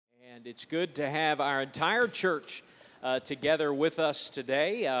And it's good to have our entire church together with us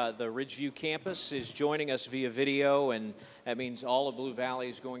today. The Ridgeview campus is joining us via video, and that means all of Blue Valley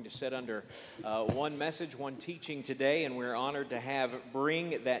is going to sit under one message, one teaching today, and we're honored to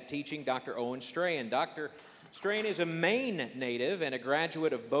bring that teaching Dr. Owen Strachan. Dr. Strachan is a Maine native and a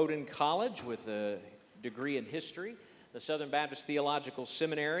graduate of Bowdoin College with a degree in history, the Southern Baptist Theological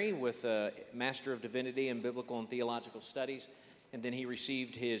Seminary with a Master of Divinity in Biblical and Theological Studies, and then he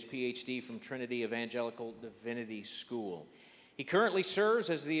received his PhD from Trinity Evangelical Divinity School. He currently serves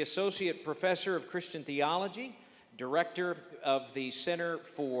as the Associate Professor of Christian Theology, Director of the Center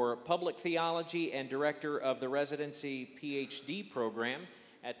for Public Theology, and Director of the Residency PhD program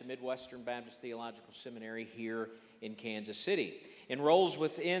at the Midwestern Baptist Theological Seminary here in Kansas City. Enrolls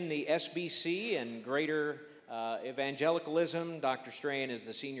within the SBC and Greater Evangelicalism. Dr. Strachan is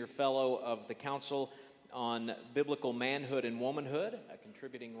the Senior Fellow of the Council on Biblical Manhood and Womanhood, a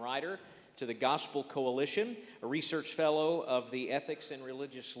contributing writer to the Gospel Coalition, a research fellow of the Ethics and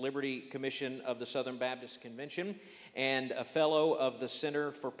Religious Liberty Commission of the Southern Baptist Convention, and a fellow of the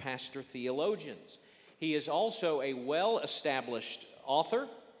Center for Pastor Theologians. He is also a well-established author,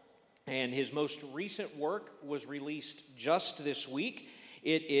 and his most recent work was released just this week.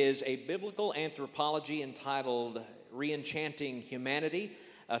 It is a biblical anthropology entitled Re-Enchanting Humanity,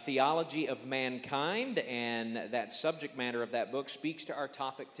 a Theology of Mankind, and that subject matter of that book speaks to our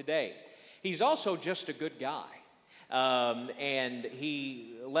topic today. He's also just a good guy, and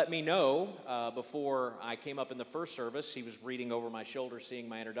he let me know before I came up in the first service. He was reading over my shoulder, seeing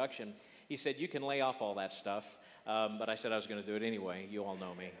my introduction. He said, "You can lay off all that stuff," but I said I was going to do it anyway. You all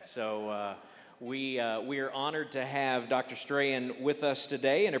know me. So we are honored to have Dr. Strachan with us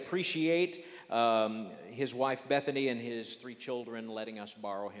today and appreciate his wife Bethany and his 3 children letting us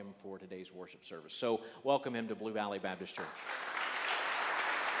borrow him for today's worship service. So welcome him to Blue Valley Baptist Church.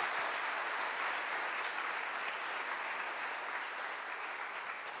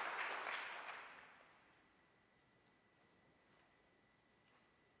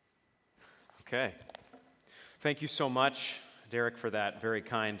 Okay. Thank you so much, Derek, for that very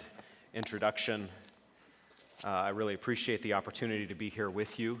kind introduction. I really appreciate the opportunity to be here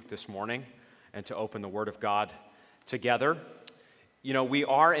with you this morning and to open the Word of God together. You know, we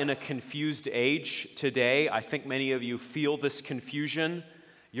are in a confused age today. I think many of you feel this confusion.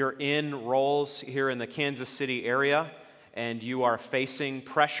 You're in roles here in the Kansas City area, and you are facing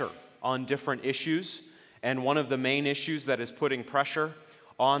pressure on different issues. And one of the main issues that is putting pressure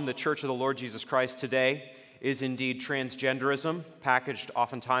on the Church of the Lord Jesus Christ today is indeed transgenderism, packaged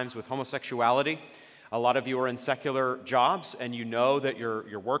oftentimes with homosexuality. A lot of you are in secular jobs, and you know that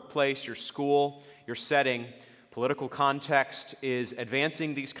your workplace, your school, your setting, political context is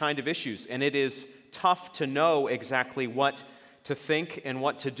advancing these kind of issues, and it is tough to know exactly what to think and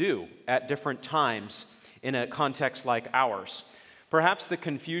what to do at different times in a context like ours. Perhaps the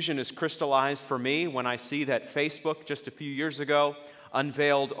confusion is crystallized for me when I see that Facebook just a few years ago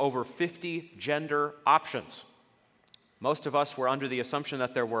unveiled over 50 gender options. Most of us were under the assumption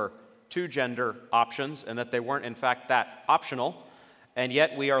that there were 2 gender options and that they weren't in fact that optional, and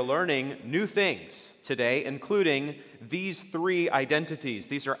yet we are learning new things today, including these 3 identities.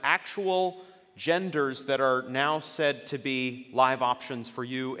 These are actual genders that are now said to be live options for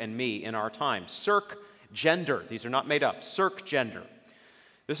you and me in our time. Circ gender, these are not made up, circ gender.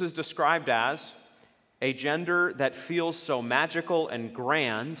 This is described as a gender that feels so magical and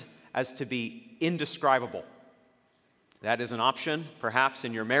grand as to be indescribable. That is an option, perhaps,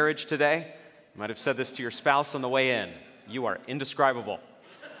 in your marriage today. You might have said this to your spouse on the way in. You are indescribable.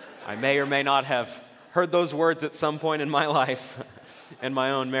 I may or may not have heard those words at some point in my life in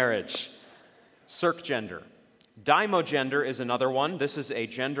my own marriage. Circ gender. Dimogender is another one. This is a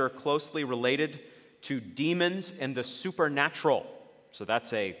gender closely related to demons and the supernatural. So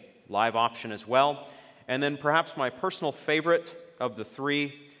that's a live option as well. And then perhaps my personal favorite of the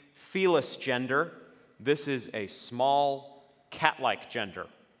 3, felis gender. This is a small, cat-like gender.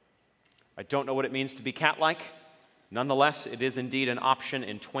 I don't know what it means to be cat-like. Nonetheless, it is indeed an option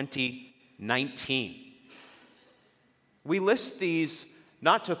in 2019. We list these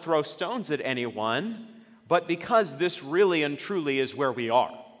not to throw stones at anyone, but because this really and truly is where we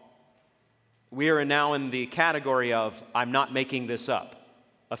are. We are now in the category of, I'm not making this up,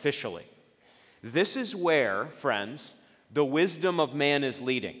 officially. This is where, friends, the wisdom of man is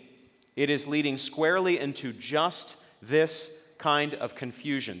leading. It is leading squarely into just this kind of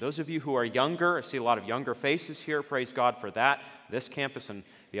confusion. Those of you who are younger, I see a lot of younger faces here, praise God for that, this campus and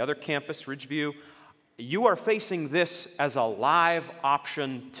the other campus, Ridgeview, you are facing this as a live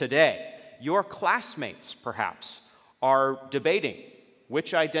option today. Your classmates, perhaps, are debating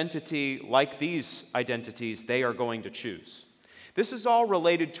which identity, like these identities, they are going to choose. This is all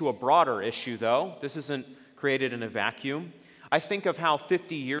related to a broader issue, though. This isn't created in a vacuum. I think of how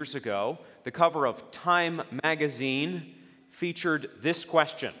 50 years ago, the cover of Time magazine featured this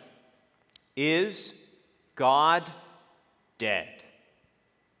question: Is God dead?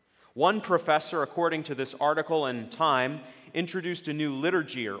 One professor, according to this article in Time, introduced a new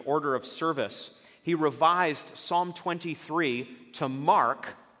liturgy or order of service. He revised Psalm 23 to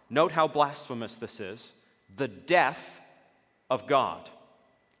mark, note how blasphemous this is, the death of God.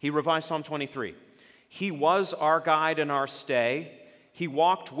 He revised Psalm 23. He was our guide and our stay. He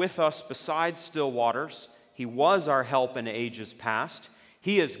walked with us beside still waters. He was our help in ages past.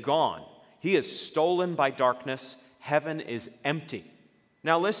 He is gone. He is stolen by darkness. Heaven is empty.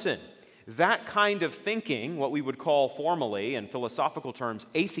 Now listen, that kind of thinking, what we would call formally in philosophical terms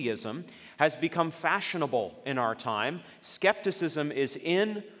atheism, has become fashionable in our time. Skepticism is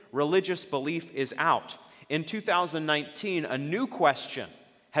in, religious belief is out. In 2019, a new question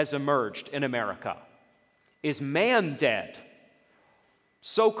has emerged in America. Is man dead?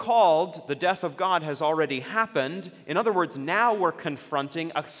 So-called, the death of God has already happened. In other words, now we're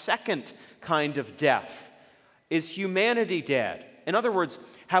confronting a second kind of death. Is humanity dead? In other words,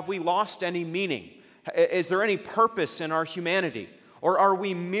 have we lost any meaning? Is there any purpose in our humanity? Or are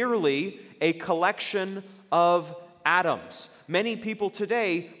we merely a collection of atoms? Many people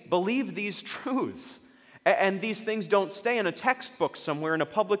today believe these truths, and these things don't stay in a textbook somewhere in a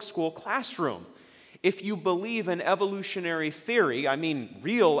public school classroom. If you believe in evolutionary theory, I mean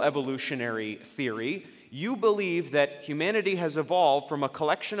real evolutionary theory, you believe that humanity has evolved from a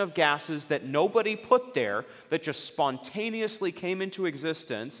collection of gases that nobody put there, that just spontaneously came into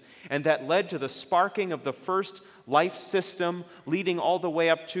existence, and that led to the sparking of the first life system, leading all the way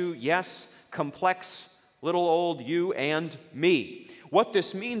up to, yes, complex little old you and me. What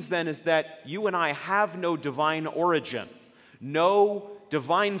this means then is that you and I have no divine origin. No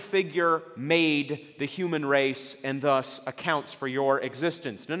divine figure made the human race and thus accounts for your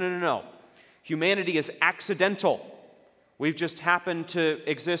existence. No. Humanity is accidental. We've just happened to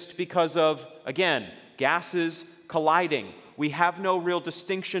exist because of, again, gases colliding. We have no real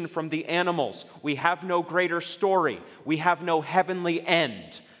distinction from the animals. We have no greater story. We have no heavenly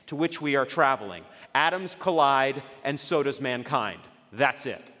end to which we are traveling. Atoms collide, and so does mankind. That's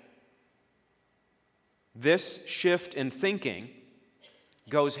it. This shift in thinking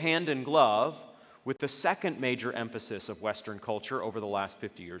goes hand in glove with the second major emphasis of Western culture over the last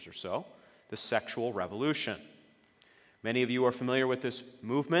 50 years or so, the sexual revolution. Many of you are familiar with this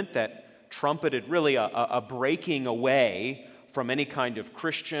movement that trumpeted really a breaking away from any kind of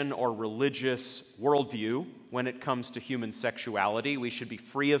Christian or religious worldview when it comes to human sexuality. We should be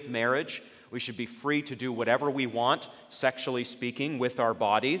free of marriage. We should be free to do whatever we want, sexually speaking, with our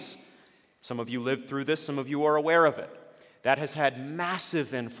bodies. Some of you lived through this. Some of you are aware of it. That has had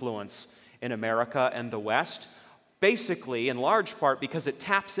massive influence in America and the West, basically, in large part, because it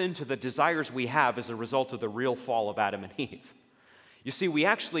taps into the desires we have as a result of the real fall of Adam and Eve. You see, we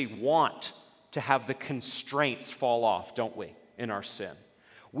actually want to have the constraints fall off, don't we, in our sin?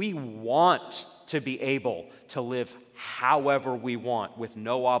 We want to be able to live however we want with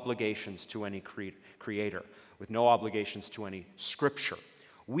no obligations to any creator, with no obligations to any scripture.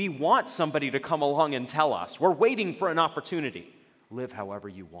 We want somebody to come along and tell us, we're waiting for an opportunity. Live however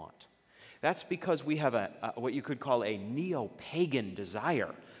you want. That's because we have what you could call a neo-pagan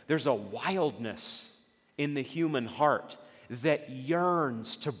desire. There's a wildness in the human heart that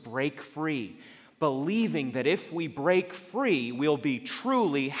yearns to break free, believing that if we break free, we'll be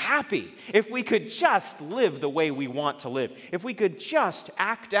truly happy. If we could just live the way we want to live, if we could just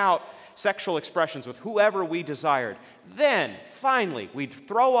act out sexual expressions with whoever we desired, then finally we'd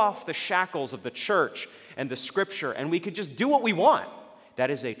throw off the shackles of the church and the scripture and we could just do what we want.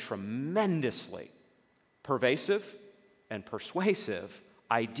 That is a tremendously pervasive and persuasive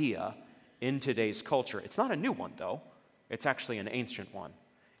idea in today's culture. It's not a new one, though. It's actually an ancient one.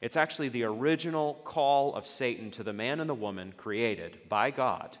 It's actually the original call of Satan to the man and the woman created by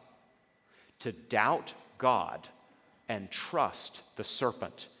God to doubt God and trust the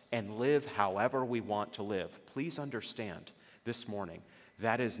serpent and live however we want to live. Please understand this morning,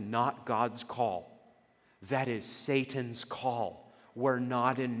 that is not God's call. That is Satan's call. We're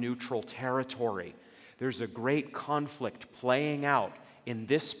not in neutral territory. There's a great conflict playing out in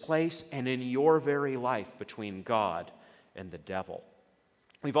this place and in your very life between God and the devil.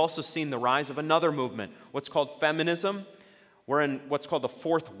 We've also seen the rise of another movement, what's called feminism. We're in what's called the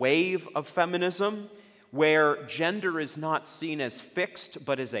fourth wave of feminism, where gender is not seen as fixed,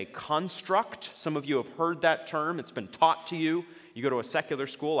 but as a construct. Some of you have heard that term. It's been taught to you. You go to a secular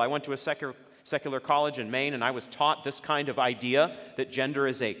school. I went to a secular college in Maine, and I was taught this kind of idea that gender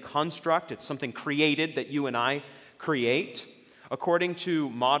is a construct. It's something created that you and I create. According to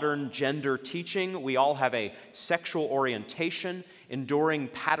modern gender teaching, we all have a sexual orientation, enduring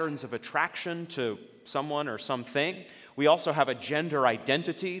patterns of attraction to someone or something. We also have a gender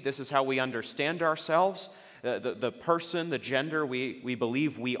identity. This is how we understand ourselves. The person, the gender we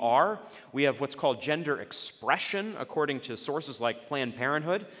believe we are. We have what's called gender expression, according to sources like Planned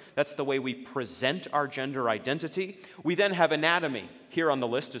Parenthood. That's the way we present our gender identity. We then have anatomy. Here on the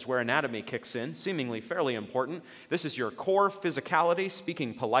list is where anatomy kicks in, seemingly fairly important. This is your core physicality,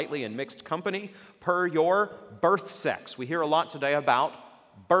 speaking politely in mixed company, per your birth sex. We hear a lot today about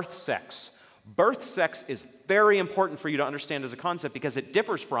birth sex. Birth sex is very important for you to understand as a concept because it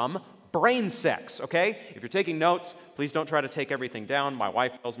differs from brain sex, okay? If you're taking notes, please don't try to take everything down. My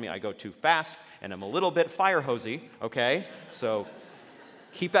wife tells me I go too fast and I'm a little bit fire hosey, okay? So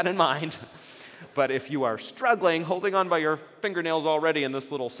keep that in mind. But if you are struggling, holding on by your fingernails already in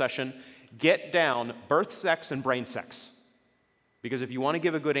this little session, get down birth sex and brain sex. Because if you want to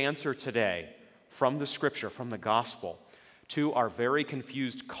give a good answer today from the scripture, from the gospel, to our very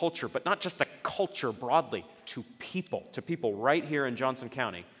confused culture, but not just the culture broadly, to people right here in Johnson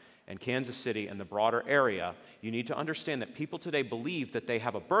County and Kansas City and the broader area, you need to understand that people today believe that they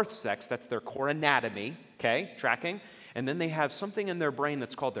have a birth sex, that's their core anatomy, okay, tracking, and then they have something in their brain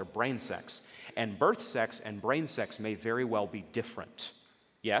that's called their brain sex. And birth sex and brain sex may very well be different.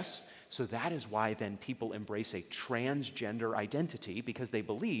 Yes? So that is why then people embrace a transgender identity, because they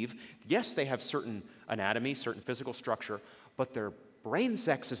believe, yes, they have certain anatomy, certain physical structure, but their brain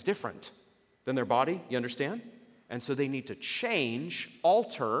sex is different than their body, you understand? And so they need to change,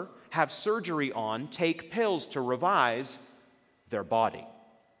 alter, have surgery on, take pills to revise their body,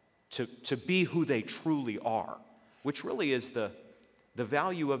 to be who they truly are, which really is the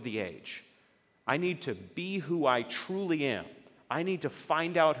value of the age. I need to be who I truly am. I need to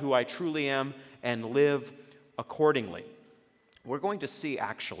find out who I truly am and live accordingly. We're going to see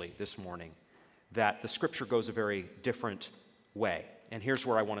actually this morning that the scripture goes a very different way. And here's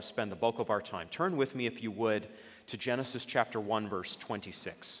where I want to spend the bulk of our time. Turn with me, if you would, to Genesis chapter 1, verse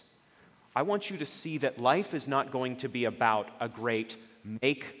 26. I want you to see that life is not going to be about a great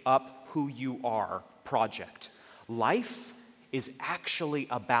make up who you are project. Life is actually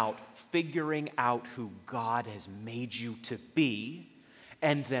about figuring out who God has made you to be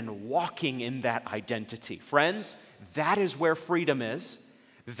and then walking in that identity. Friends, that is where freedom is.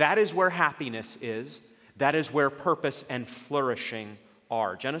 That is where happiness is. That is where purpose and flourishing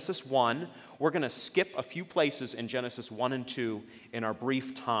are. Genesis 1, we're going to skip a few places in Genesis 1 and 2 in our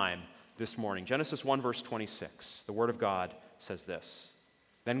brief time this morning. Genesis 1, verse 26, the Word of God says this.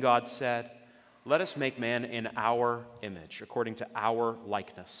 Then God said, "Let us make man in our image, according to our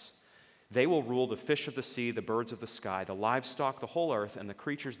likeness. They will rule the fish of the sea, the birds of the sky, the livestock, the whole earth, and the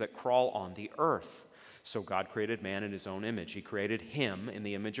creatures that crawl on the earth." So God created man in his own image. He created him in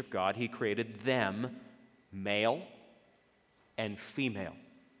the image of God. He created them, male and female.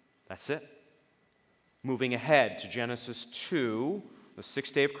 That's it. Moving ahead to Genesis 2, the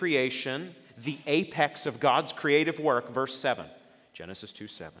sixth day of creation, the apex of God's creative work, verse 7. Genesis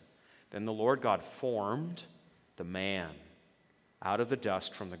 2:7. Then the Lord God formed the man out of the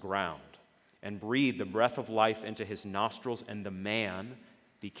dust from the ground and breathed the breath of life into his nostrils, and the man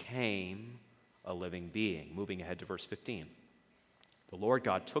became a living being. Moving ahead to verse 15. The Lord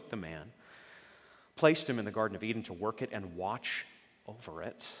God took the man, placed him in the Garden of Eden to work it and watch over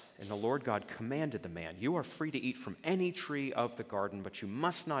it. And the Lord God commanded the man, "You are free to eat from any tree of the garden, but you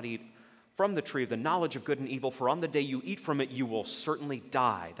must not eat from the tree of the knowledge of good and evil, for on the day you eat from it, you will certainly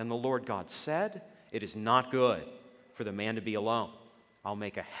die." Then the Lord God said, "It is not good for the man to be alone. I'll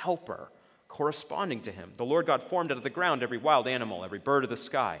make a helper corresponding to him." The Lord God formed out of the ground every wild animal, every bird of the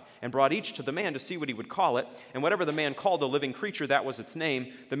sky, and brought each to the man to see what he would call it. And whatever the man called a living creature, that was its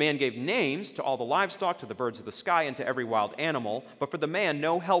name. The man gave names to all the livestock, to the birds of the sky, and to every wild animal. But for the man,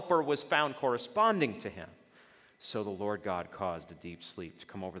 no helper was found corresponding to him. So the Lord God caused a deep sleep to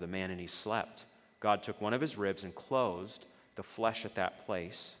come over the man, and he slept. God took one of his ribs and closed the flesh at that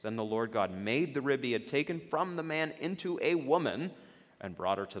place. Then the Lord God made the rib he had taken from the man into a woman and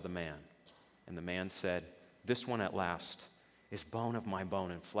brought her to the man. And the man said, "This one at last is bone of my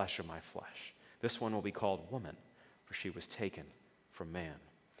bone and flesh of my flesh. This one will be called woman, for she was taken from man."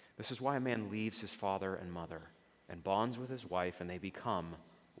 This is why a man leaves his father and mother and bonds with his wife, and they become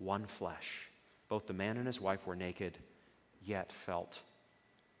one flesh. Both the man and his wife were naked, yet felt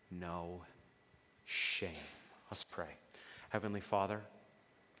no shame. Let's pray. Heavenly Father,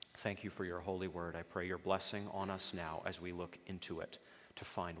 Thank you for your holy word. I pray your blessing on us now as we look into it to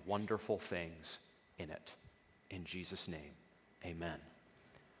find wonderful things in it. In Jesus' name, amen.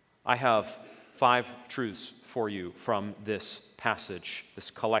 I have 5 truths for you from this passage, this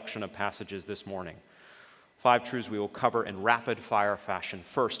collection of passages this morning. 5 truths we will cover in rapid-fire fashion.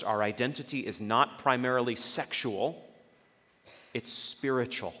 First, our identity is not primarily sexual, it's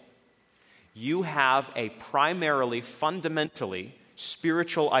spiritual. You have a primarily, fundamentally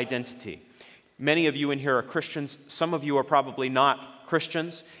spiritual identity. Many of you in here are Christians. Some of you are probably not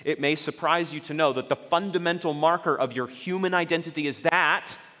Christians. It may surprise you to know that the fundamental marker of your human identity is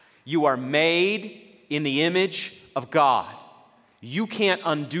that you are made in the image of God. You can't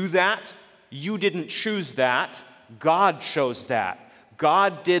undo that. You didn't choose that. God chose that.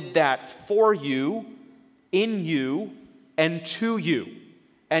 God did that for you, in you, and to you.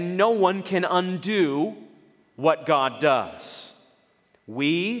 And no one can undo what God does.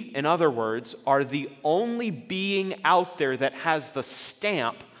 We, in other words, are the only being out there that has the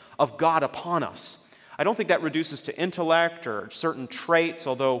stamp of God upon us. I don't think that reduces to intellect or certain traits,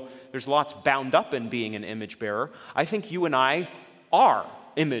 although there's lots bound up in being an image bearer. I think you and I are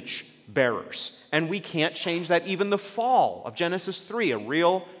image bearers, and we can't change that. Even the fall of Genesis 3, a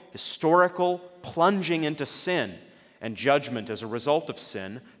real historical plunging into sin and judgment as a result of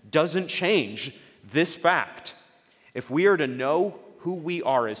sin, doesn't change this fact. If we are to know who we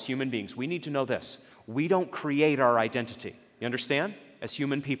are as human beings, we need to know this. We don't create our identity. You understand? As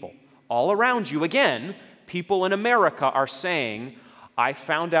human people. All around you, again, people in America are saying, I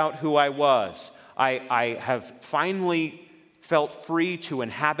found out who I was. I have finally felt free to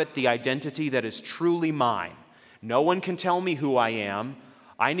inhabit the identity that is truly mine. No one can tell me who I am.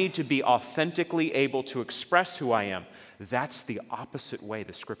 I need to be authentically able to express who I am. That's the opposite way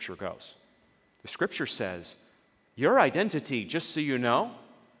the Scripture goes. The Scripture says, your identity, just so you know,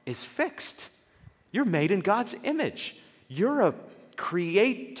 is fixed. You're made in God's image. You're a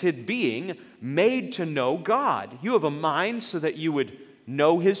created being made to know God. You have a mind so that you would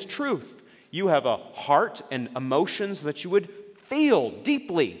know His truth. You have a heart and emotions that you would feel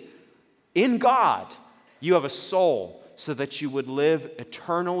deeply in God. You have a soul so that you would live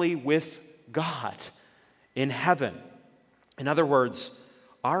eternally with God in heaven. In other words,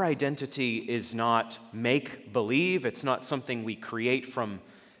 our identity is not make-believe. It's not something we create from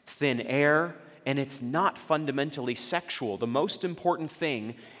thin air, and it's not fundamentally sexual. The most important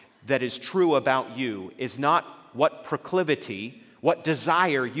thing that is true about you is not what proclivity, what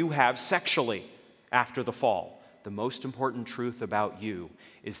desire you have sexually after the fall. The most important truth about you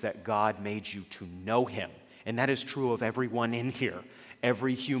is that God made you to know Him, and that is true of everyone in here,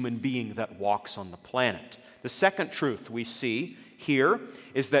 every human being that walks on the planet. The second truth we see here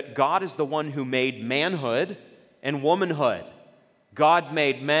is that God is the one who made manhood and womanhood. God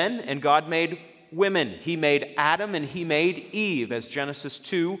made men and God made women. He made Adam and He made Eve, as Genesis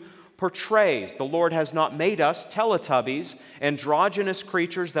 2 portrays. The Lord has not made us Teletubbies, androgynous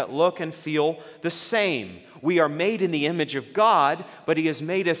creatures that look and feel the same. We are made in the image of God, but He has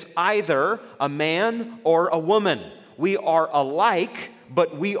made us either a man or a woman. We are alike,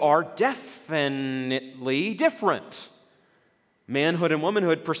 but we are definitely different. Manhood and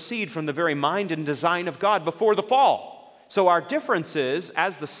womanhood proceed from the very mind and design of God before the fall. So our differences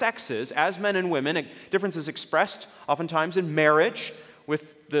as the sexes, as men and women, differences expressed oftentimes in marriage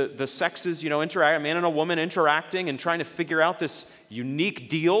with the sexes, interact, a man and a woman interacting and trying to figure out this unique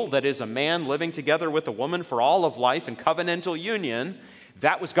deal that is a man living together with a woman for all of life in covenantal union.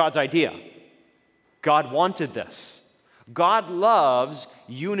 That was God's idea. God wanted this. God loves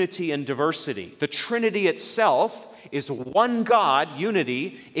unity and diversity. The Trinity itself is one God,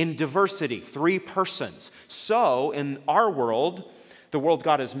 unity in diversity, 3 persons. So in our world, the world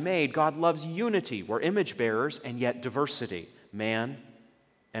God has made, God loves unity. We're image bearers and yet diversity, man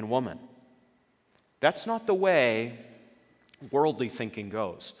and woman. That's not the way worldly thinking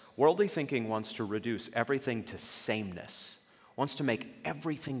goes. Worldly thinking wants to reduce everything to sameness, wants to make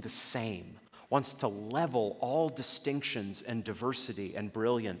everything the same, wants to level all distinctions and diversity and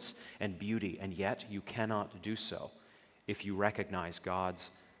brilliance and beauty, and yet you cannot do so if you recognize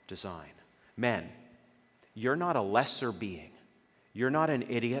God's design. Men, you're not a lesser being. You're not an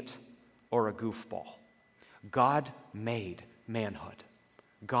idiot or a goofball. God made manhood.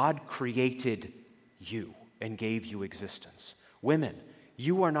 God created you and gave you existence. Women,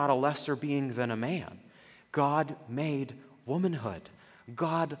 you are not a lesser being than a man. God made womanhood.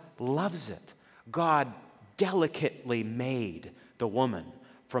 God loves it. God delicately made the woman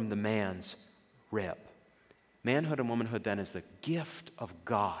from the man's rib. Manhood and womanhood then is the gift of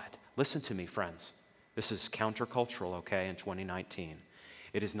God. Listen to me, friends. This is countercultural, okay, in 2019.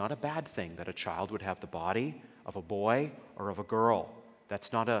 It is not a bad thing that a child would have the body of a boy or of a girl.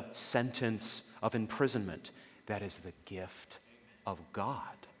 That's not a sentence of imprisonment. That is the gift of God.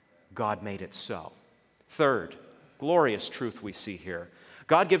 God made it so. Third, glorious truth we see here.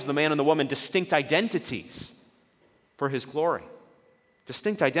 God gives the man and the woman distinct identities for his glory.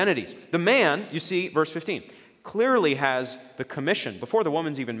 Distinct identities. The man, you see, verse 15, clearly has the commission, before the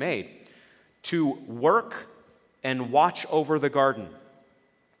woman's even made, to work and watch over the garden.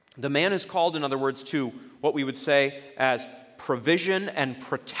 The man is called, in other words, to what we would say as provision and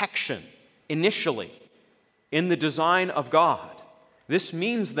protection initially in the design of God. This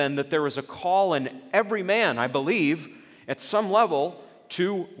means then that there is a call in every man, I believe, at some level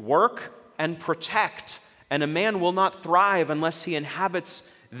to work and protect. And a man will not thrive unless he inhabits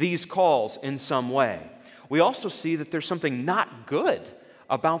these calls in some way. We also see that there's something not good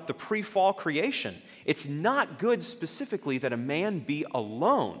about the pre-fall creation. It's not good specifically that a man be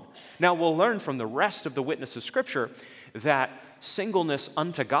alone. Now, we'll learn from the rest of the witness of Scripture that singleness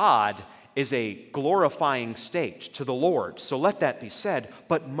unto God is a glorifying state to the Lord. So let that be said.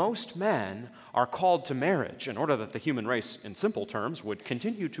 But most men are called to marriage in order that the human race, in simple terms, would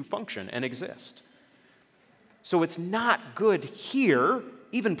continue to function and exist. So it's not good here,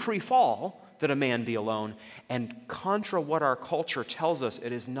 even pre-fall, that a man be alone. And contra what our culture tells us,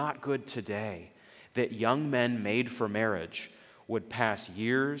 it is not good today that young men made for marriage would pass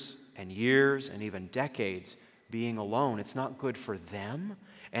years and years and even decades being alone. It's not good for them,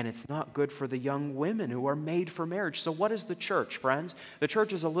 and it's not good for the young women who are made for marriage. So what is the church, friends? The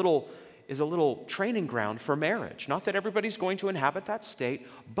church is a little training ground for marriage. Not that everybody's going to inhabit that state,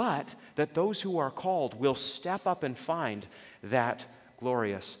 but that those who are called will step up and find that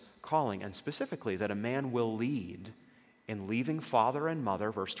glorious calling, and specifically that a man will lead in leaving father and mother,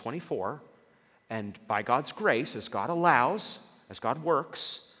 verse 24, and by God's grace, as God allows, as God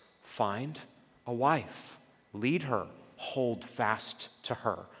works, find a wife, lead her, hold fast to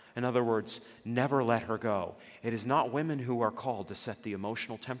her. In other words, never let her go. It is not women who are called to set the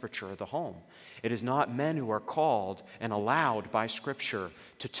emotional temperature of the home. It is not men who are called and allowed by Scripture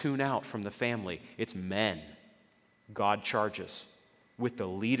to tune out from the family. It's men God charges with the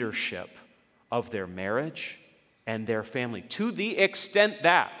leadership of their marriage and their family, to the extent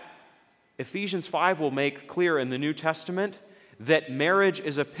that Ephesians 5 will make clear in the New Testament that marriage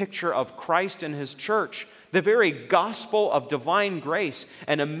is a picture of Christ and his church, the very gospel of divine grace.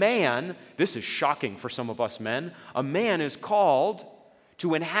 And a man, this is shocking for some of us men, a man is called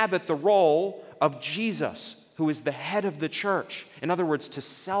to inhabit the role of Jesus, who is the head of the church. In other words, to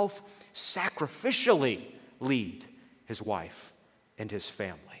self-sacrificially lead his wife and his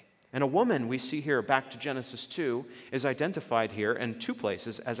family. And a woman, we see here, back to Genesis 2, is identified here in two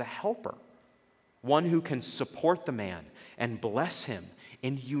places as a helper. One who can support the man and bless him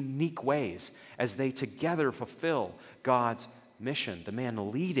in unique ways as they together fulfill God's mission. The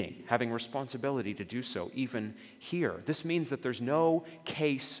man leading, having responsibility to do so even here. This means that there's no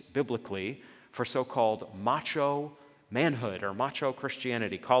case biblically for so-called macho manhood or macho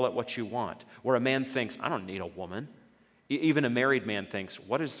Christianity. Call it what you want. Where a man thinks, I don't need a woman. Even a married man thinks,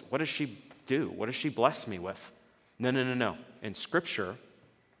 what does she do? What does she bless me with? No. In Scripture,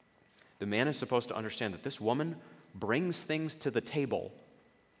 the man is supposed to understand that this woman brings things to the table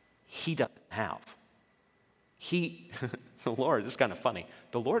he doesn't have. The Lord, this is kind of funny.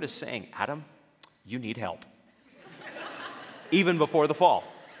 The Lord is saying, Adam, you need help. Even before the fall.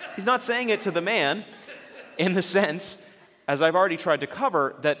 He's not saying it to the man in the sense, as I've already tried to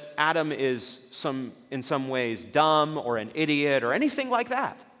cover, that Adam is in some ways dumb or an idiot or anything like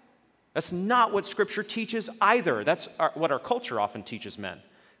that. That's not what Scripture teaches either. That's what our culture often teaches men,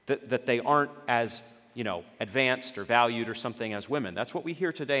 that they aren't as advanced or valued or something as women. That's what we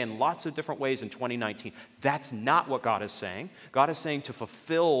hear today in lots of different ways in 2019. That's not what God is saying. God is saying to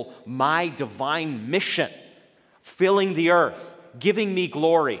fulfill my divine mission, filling the earth, giving me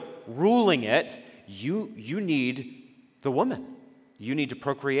glory, ruling it, you need the woman. You need to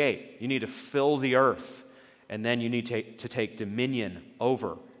procreate. You need to fill the earth. And then you need to take dominion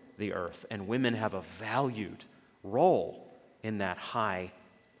over the earth. And women have a valued role in that high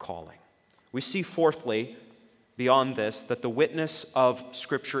calling. We see, fourthly, beyond this, that the witness of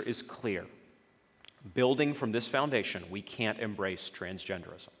Scripture is clear. Building from this foundation, we can't embrace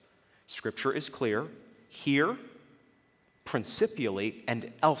transgenderism. Scripture is clear here, principially, and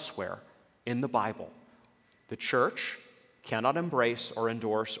elsewhere in the Bible. The church cannot embrace or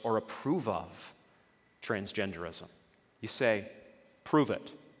endorse or approve of transgenderism. You say, prove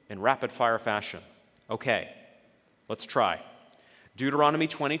it in rapid-fire fashion. Okay, let's try. Deuteronomy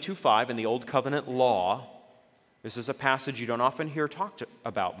 22:5 in the Old Covenant law This is a passage you don't often hear talked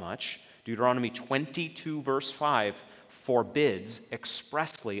about much. Deuteronomy 22, verse 5, forbids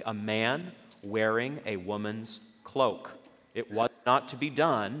expressly a man wearing a woman's cloak. It was not to be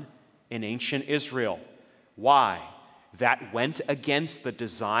done in ancient Israel. Why? That went against the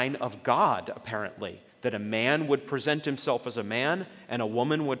design of God, apparently, that a man would present himself as a man and a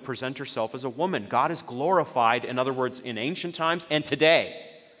woman would present herself as a woman. God is glorified, in other words, in ancient times and today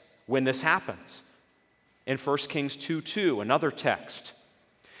when this happens. In 1 Kings 2:2, another text,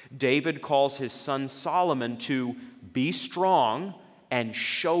 David calls his son Solomon to be strong and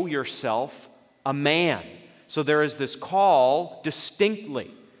show yourself a man. So there is this call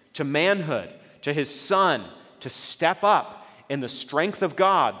distinctly to manhood, to his son, to step up in the strength of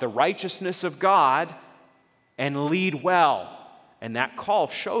God, the righteousness of God, and lead well. And that call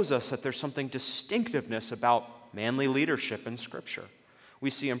shows us that there's something distinctiveness about manly leadership in Scripture. We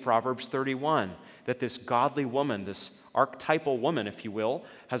see in Proverbs 31 that this godly woman, this archetypal woman, if you will,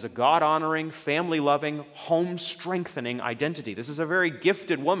 has a God-honoring, family-loving, home-strengthening identity. This is a very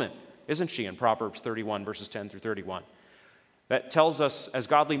gifted woman, isn't she, in Proverbs 31, verses 10 through 31. That tells us, as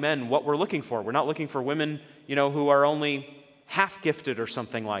godly men, what we're looking for. We're not looking for women, who are only half-gifted or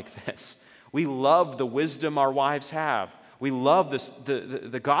something like this. We love the wisdom our wives have. We love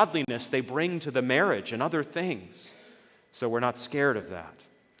the godliness they bring to the marriage and other things. So we're not scared of that.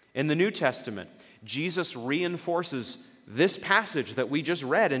 In the New Testament, Jesus reinforces this passage that we just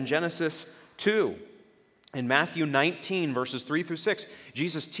read in Genesis 2. In Matthew 19, verses 3 through 6,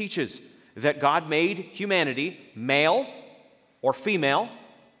 Jesus teaches that God made humanity male or female.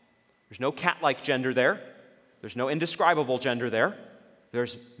 There's no cat-like gender there. There's no indescribable gender there.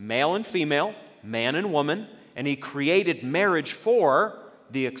 There's male and female, man and woman, and he created marriage for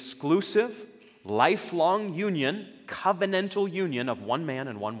the exclusive, lifelong union, covenantal union of one man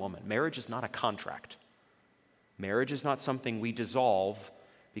and one woman. Marriage is not a contract. Marriage is not something we dissolve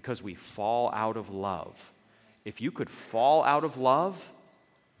because we fall out of love. If you could fall out of love,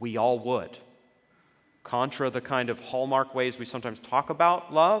 we all would. Contra the kind of hallmark ways we sometimes talk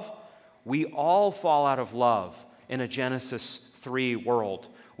about love, we all fall out of love in a Genesis 3 world.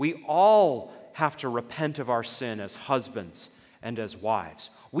 We all have to repent of our sin as husbands and as wives.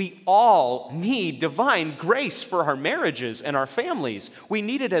 We all need divine grace for our marriages and our families. We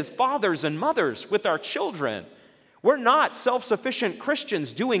need it as fathers and mothers with our children. We're not self-sufficient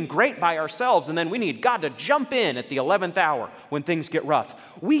Christians doing great by ourselves, and then we need God to jump in at the 11th hour when things get rough.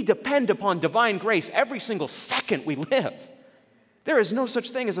 We depend upon divine grace every single second we live. There is no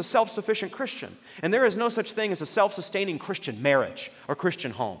such thing as a self-sufficient Christian, and there is no such thing as a self-sustaining Christian marriage or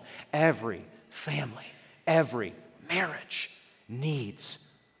Christian home. Every family, every marriage needs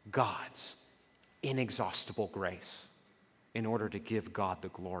God's inexhaustible grace in order to give God the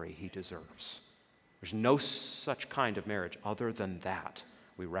glory he deserves. There's no such kind of marriage other than that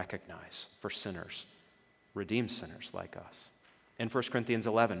we recognize for sinners, redeemed sinners like us. In 1 Corinthians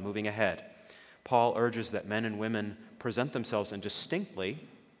 11, moving ahead, Paul urges that men and women present themselves in distinctly,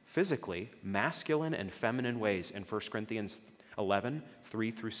 physically, masculine and feminine ways in 1 Corinthians 11,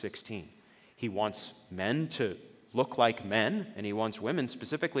 3 through 16. He wants men to look like men, and he wants women,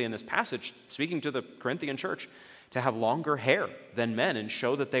 specifically in this passage, speaking to the Corinthian church, to have longer hair than men and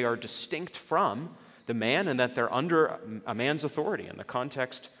show that they are distinct from the man and that they're under a man's authority in the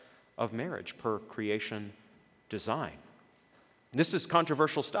context of marriage per creation design. This is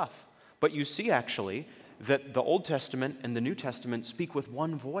controversial stuff, but you see actually that the Old Testament and the New Testament speak with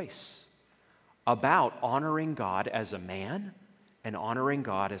one voice about honoring God as a man and honoring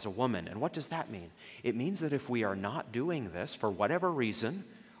God as a woman. And what does that mean? It means that if we are not doing this for whatever reason,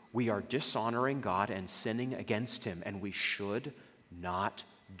 we are dishonoring God and sinning against him, and we should not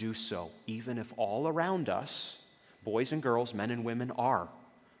do so, even if all around us, boys and girls, men and women are,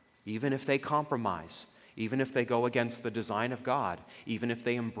 even if they compromise, even if they go against the design of God, even if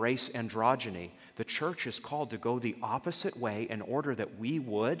they embrace androgyny. The church is called to go the opposite way in order that we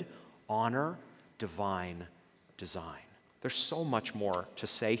would honor divine design. There's so much more to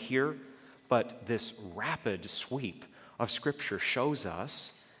say here, but this rapid sweep of Scripture shows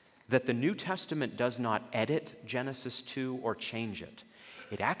us that the New Testament does not edit Genesis 2 or change it.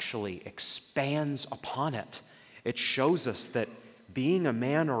 It actually expands upon it. It shows us that being a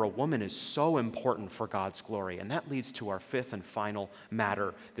man or a woman is so important for God's glory. And that leads to our fifth and final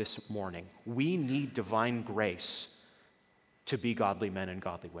matter this morning. We need divine grace to be godly men and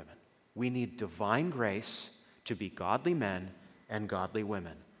godly women. We need divine grace to be godly men and godly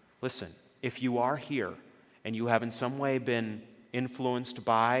women. Listen, if you are here and you have in some way been influenced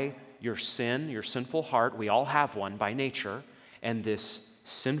by your sin, your sinful heart, we all have one by nature, and this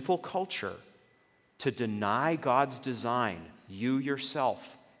sinful culture to deny God's design, you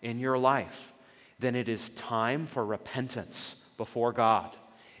yourself, in your life, then it is time for repentance before God.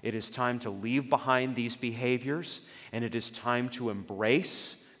 It is time to leave behind these behaviors, and it is time to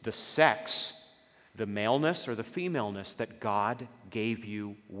embrace the sex, the maleness or the femaleness that God gave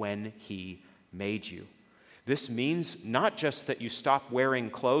you when He made you. This means not just that you stop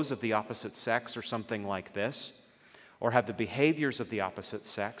wearing clothes of the opposite sex or something like this, or have the behaviors of the opposite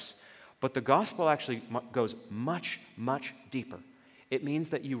sex, but the gospel actually goes much, much deeper. It means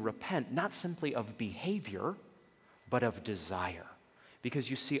that you repent not simply of behavior, but of desire.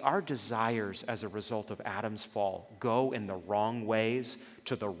 Because you see, our desires as a result of Adam's fall go in the wrong ways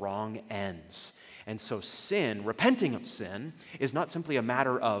to the wrong ends. And so sin, repenting of sin, is not simply a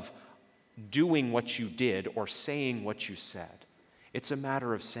matter of doing what you did or saying what you said. It's a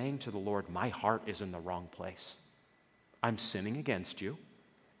matter of saying to the Lord, my heart is in the wrong place. I'm sinning against you,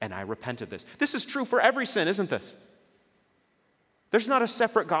 and I repent of this. This is true for every sin, isn't this? There's not a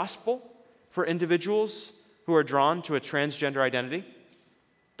separate gospel for individuals who are drawn to a transgender identity.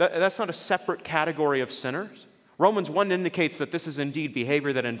 That's not a separate category of sinners. Romans 1 indicates that this is indeed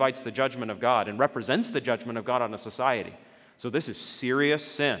behavior that invites the judgment of God and represents the judgment of God on a society. So this is serious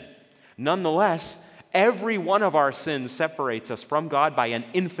sin. Nonetheless, every one of our sins separates us from God by an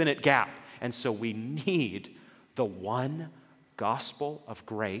infinite gap. And so we need the one gospel of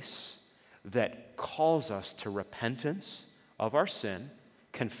grace that calls us to repentance of our sin,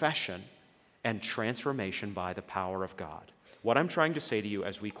 confession, and transformation by the power of God. What I'm trying to say to you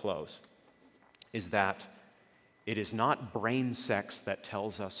as we close is that it is not brain sex that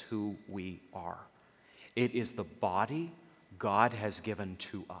tells us who we are. It is the body God has given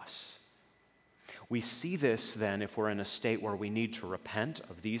to us. We see this then if we're in a state where we need to repent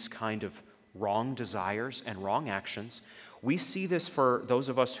of these kind of wrong desires and wrong actions. We see this for those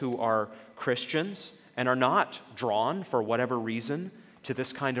of us who are Christians and are not drawn for whatever reason to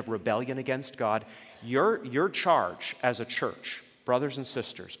this kind of rebellion against God. Your charge as a church, brothers and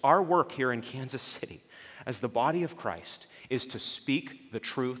sisters, our work here in Kansas City as the body of Christ is to speak the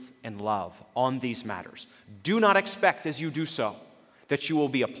truth in love on these matters. Do not expect as you do so that you will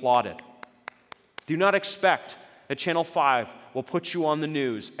be applauded. Do not expect that Channel 5 will put you on the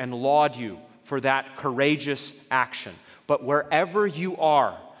news and laud you for that courageous action. But wherever you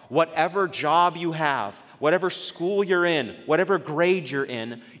are, whatever job you have, whatever school you're in, whatever grade you're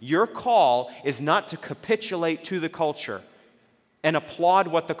in, your call is not to capitulate to the culture and applaud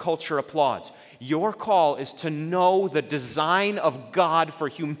what the culture applauds. Your call is to know the design of God for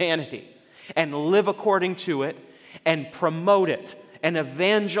humanity and live according to it and promote it and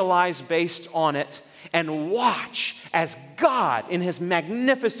evangelize based on it and watch as God, in His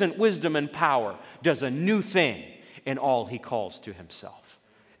magnificent wisdom and power, does a new thing in all He calls to Himself.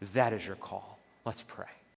 That is your call. Let's pray.